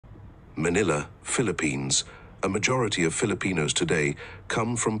Manila, Philippines. A majority of Filipinos today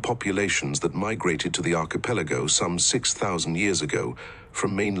come from populations that migrated to the archipelago some 6,000 years ago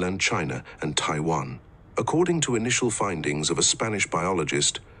from mainland China and Taiwan. According to initial findings of a Spanish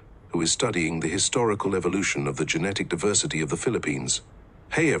biologist who is studying the historical evolution of the genetic diversity of the Philippines.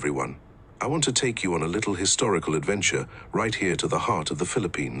 Hey everyone, I want to take you on a little historical adventure right here to the heart of the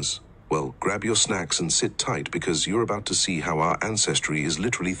Philippines. Well, grab your snacks and sit tight because you're about to see how our ancestry is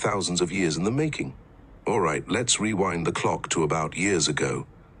literally thousands of years in the making. All right, let's rewind the clock to about years ago.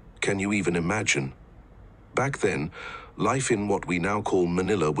 Can you even imagine? Back then, life in what we now call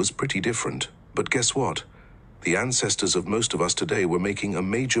Manila was pretty different. But guess what? The ancestors of most of us today were making a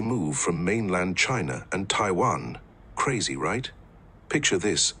major move from mainland China and Taiwan. Crazy, right? Picture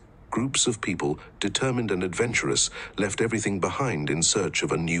this. Groups of people, determined and adventurous, left everything behind in search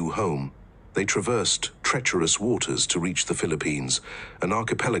of a new home. They traversed treacherous waters to reach the Philippines, an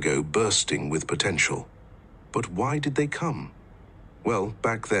archipelago bursting with potential. But why did they come? Well,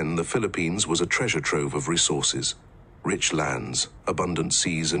 back then the Philippines was a treasure trove of resources. Rich lands, abundant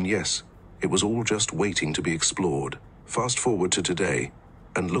seas, and yes, it was all just waiting to be explored. Fast forward to today,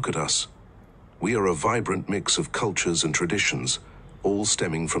 and look at us. We are a vibrant mix of cultures and traditions, all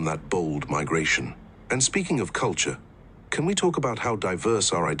stemming from that bold migration. And speaking of culture, can we talk about how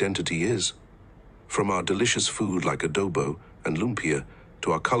diverse our identity is? From our delicious food like adobo and lumpia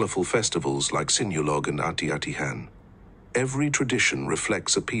to our colorful festivals like Sinulog and Ati-Atihan. Every tradition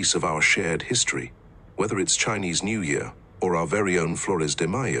reflects a piece of our shared history. Whether it's Chinese New Year or our very own Flores de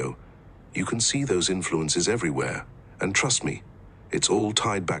Mayo, you can see those influences everywhere. And trust me, it's all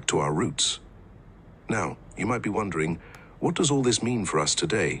tied back to our roots. Now, you might be wondering, what does all this mean for us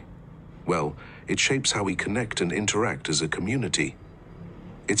today? Well, it shapes how we connect and interact as a community.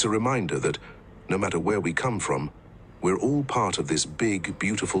 It's a reminder that, no matter where we come from, we're all part of this big,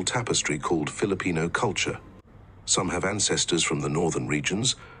 beautiful tapestry called Filipino culture. Some have ancestors from the northern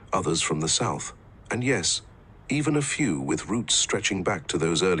regions, others from the south. And yes, even a few with roots stretching back to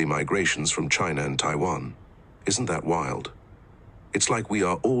those early migrations from China and Taiwan. Isn't that wild? It's like we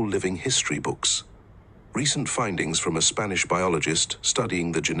are all living history books. Recent findings from a Spanish biologist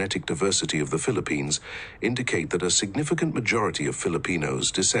studying the genetic diversity of the Philippines indicate that a significant majority of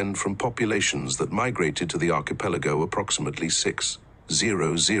Filipinos descend from populations that migrated to the archipelago approximately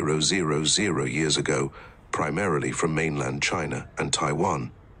 6,000 years ago, primarily from mainland China and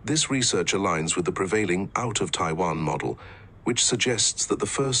Taiwan. This research aligns with the prevailing out-of-Taiwan model, which suggests that the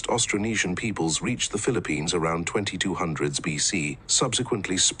first Austronesian peoples reached the Philippines around 2200s BC,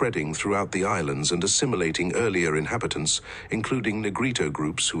 subsequently spreading throughout the islands and assimilating earlier inhabitants, including Negrito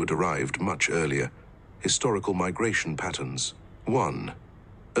groups who had arrived much earlier. Historical migration patterns. 1.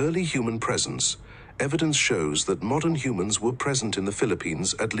 Early human presence. Evidence shows that modern humans were present in the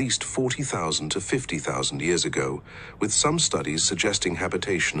Philippines at least 40,000 to 50,000 years ago, with some studies suggesting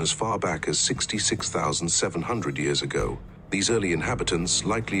habitation as far back as 66,700 years ago. These early inhabitants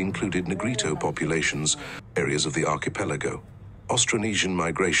likely included Negrito populations, areas of the archipelago. Austronesian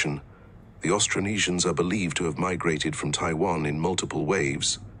migration. The Austronesians are believed to have migrated from Taiwan in multiple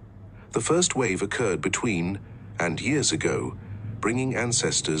waves. The first wave occurred between and years ago, bringing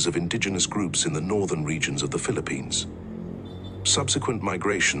ancestors of indigenous groups in the northern regions of the Philippines. Subsequent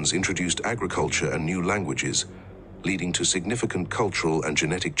migrations introduced agriculture and new languages, leading to significant cultural and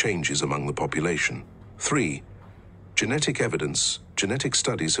genetic changes among the population. 3. Genetic evidence. Genetic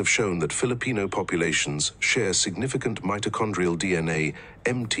studies have shown that Filipino populations share significant mitochondrial DNA,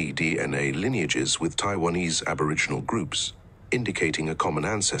 mtDNA lineages with Taiwanese Aboriginal groups, indicating a common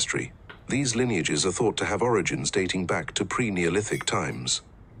ancestry. These lineages are thought to have origins dating back to pre-Neolithic times.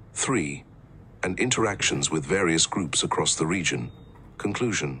 3. And interactions with various groups across the region.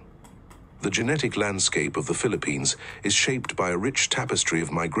 Conclusion. The genetic landscape of the Philippines is shaped by a rich tapestry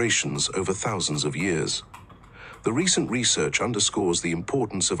of migrations over thousands of years. The recent research underscores the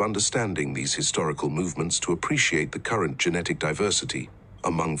importance of understanding these historical movements to appreciate the current genetic diversity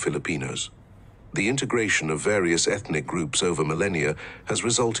among Filipinos. The integration of various ethnic groups over millennia has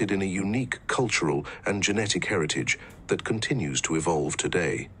resulted in a unique cultural and genetic heritage that continues to evolve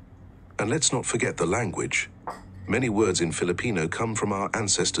today. And let's not forget the language. Many words in Filipino come from our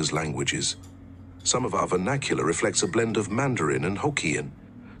ancestors' languages. Some of our vernacular reflects a blend of Mandarin and Hokkien.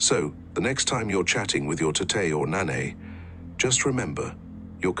 So, the next time you're chatting with your tatay or nanay, just remember,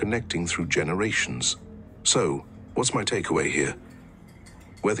 you're connecting through generations. So, what's my takeaway here?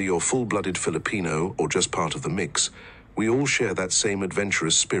 Whether you're full-blooded Filipino or just part of the mix, we all share that same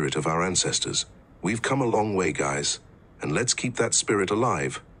adventurous spirit of our ancestors. We've come a long way, guys, and let's keep that spirit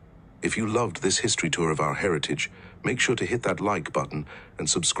alive. If you loved this history tour of our heritage, Make sure to hit that like button and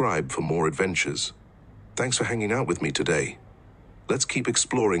subscribe for more adventures. Thanks for hanging out with me today. Let's keep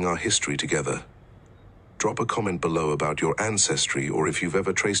exploring our history together. Drop a comment below about your ancestry or if you've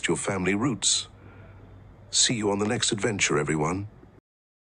ever traced your family roots. See you on the next adventure, everyone.